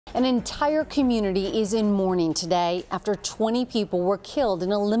An entire community is in mourning today after 20 people were killed in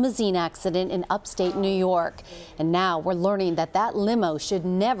a limousine accident in upstate New York. And now we're learning that that limo should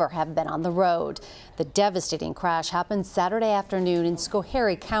never have been on the road. The devastating crash happened Saturday afternoon in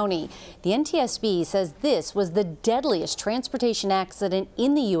Schoharie County. The NTSB says this was the deadliest transportation accident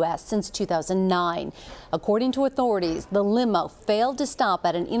in the U.S. since 2009. According to authorities, the limo failed to stop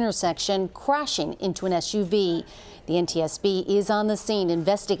at an intersection, crashing into an SUV. The NTSB is on the scene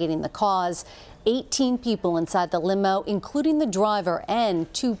investigating the cause. 18 people inside the limo, including the driver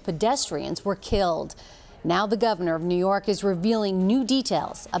and 2 pedestrians, were killed. Now the governor of New York is revealing new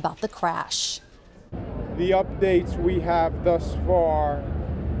details about the crash. The updates we have thus far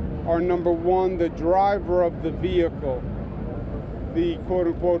are, number one, the driver of the vehicle, the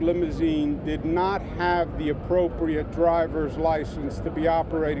quote-unquote limousine, did not have the appropriate driver's license to be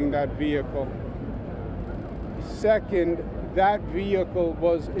operating that vehicle. Second, that vehicle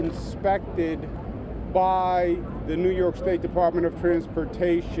was inspected by the New York State Department of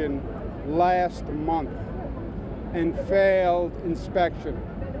Transportation last month and failed inspection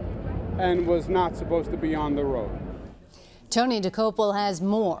and was not supposed to be on the road. Tony Dokoupil has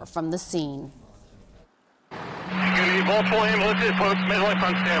more from the scene. Multiple ambulances, folks, midlife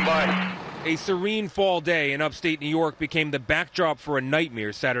on standby. A serene fall day in upstate New York became the backdrop for a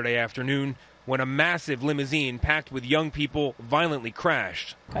nightmare Saturday afternoon when a massive limousine packed with young people violently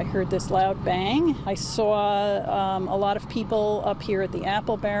crashed. I heard this loud bang. I saw a lot of people up here at the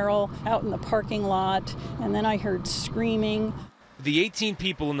Apple Barrel, out in the parking lot, and then I heard screaming. The 18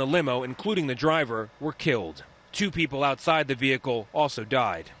 people in the limo, including the driver, were killed. 2 people outside the vehicle also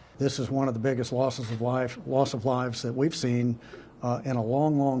died. This is one of the biggest loss of lives that we've seen in a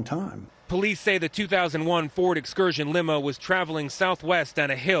long, long time. Police say the 2001 Ford Excursion limo was traveling southwest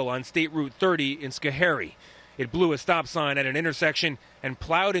down a hill on State Route 30 in Schoharie. It blew a stop sign at an intersection and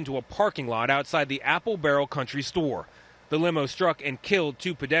plowed into a parking lot outside the Apple Barrel Country Store. The limo struck and killed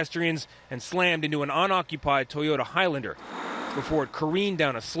 2 pedestrians and slammed into an unoccupied Toyota Highlander before it careened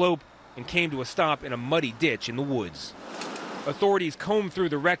down a slope and came to a stop in a muddy ditch in the woods. Authorities combed through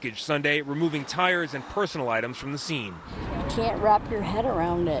the wreckage Sunday, removing tires and personal items from the scene. You can't wrap your head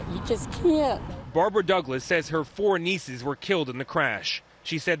around it. You just can't. Barbara Douglas says her 4 nieces were killed in the crash.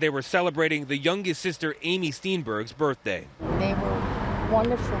 She said they were celebrating the youngest sister Amy Steenberg's birthday. They were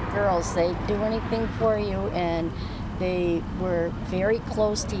wonderful girls. They'd do anything for you, and they were very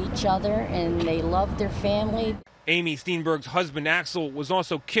close to each other, and they loved their family. Amy Steenberg's husband Axel was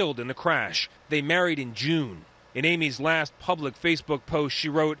also killed in the crash. They married in June. In Amy's last public Facebook post, she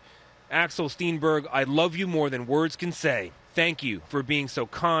wrote, "Axel Steenberg, I love you more than words can say. Thank you for being so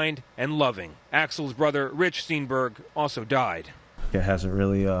kind and loving." Axel's brother, Rich Steenberg, also died. It hasn't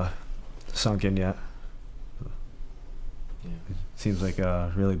really sunk in yet. It seems like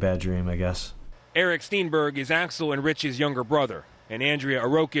a really bad dream, I guess. Eric Steenberg is Axel and Rich's younger brother, and Andrea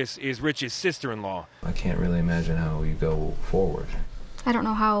Arokis is Rich's sister-in-law. I can't really imagine how you go forward. I don't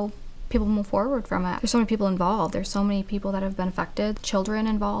know how people move forward from it. There's so many people involved. There's so many people that have been affected, children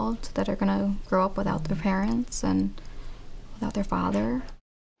involved that are going to grow up without their parents and without their father.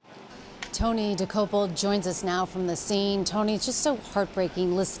 Tony Dokoupil joins us now from the scene. Tony, it's just so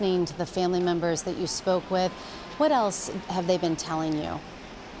heartbreaking listening to the family members that you spoke with. What else have they been telling you?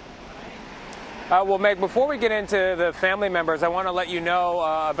 Well, Meg, before we get into the family members, I want to let you know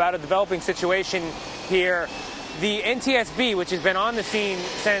about a developing situation here. The NTSB, which has been on the scene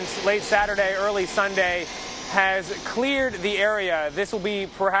since late Saturday, early Sunday, has cleared the area. This will be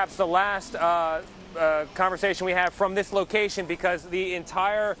perhaps the last conversation we have from this location because the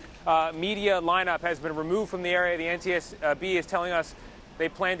entire media lineup has been removed from the area. The NTSB is telling us they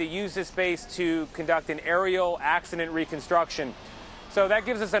plan to use this space to conduct an aerial accident reconstruction. So that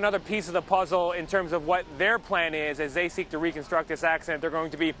gives us another piece of the puzzle in terms of what their plan is as they seek to reconstruct this accident. They're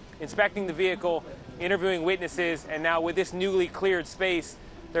going to be inspecting the vehicle, interviewing witnesses, and now with this newly cleared space,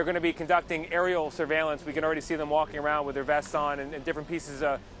 they're going to be conducting aerial surveillance. We can already see them walking around with their vests on and different pieces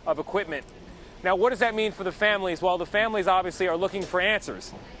of equipment. Now, what does that mean for the families? Well, the families obviously are looking for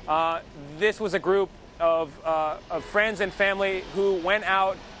answers. This was a group of friends and family who went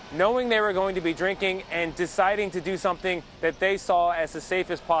out knowing they were going to be drinking and deciding to do something that they saw as the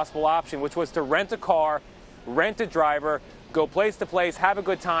safest possible option, which was to rent a car, rent a driver, go place to place, have a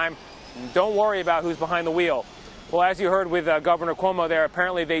good time, don't worry about who's behind the wheel. Well, as you heard with Governor Cuomo there,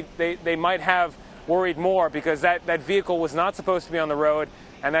 apparently they might have worried more because that vehicle was not supposed to be on the road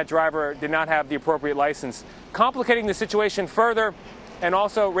and that driver did not have the appropriate license. Complicating the situation further and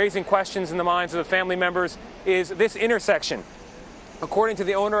also raising questions in the minds of the family members is this intersection. According to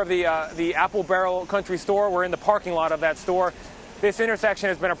the owner of the Apple Barrel Country Store, we're in the parking lot of that store. This intersection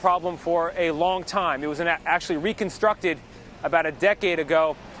has been a problem for a long time. It was actually reconstructed about a decade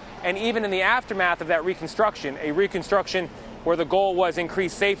ago, and even in the aftermath of that reconstruction, a reconstruction where the goal was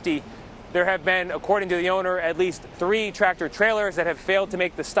increased safety, there have been, according to the owner, at least 3 tractor trailers that have failed to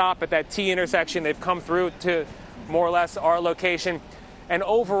make the stop at that T intersection. They've come through to more or less our location. And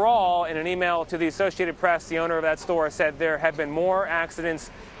overall, in an email to the Associated Press, the owner of that store said there have been more accidents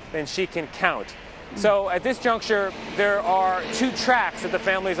than she can count. So at this juncture, there are 2 tracks that the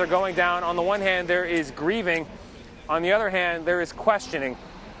families are going down. On the one hand, there is grieving. On the other hand, there is questioning.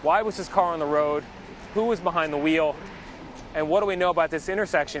 Why was this car on the road? Who was behind the wheel? And what do we know about this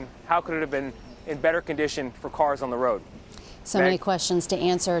intersection? How could it have been in better condition for cars on the road? So many questions to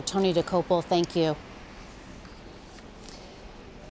answer. Tony Dokoupil, thank you.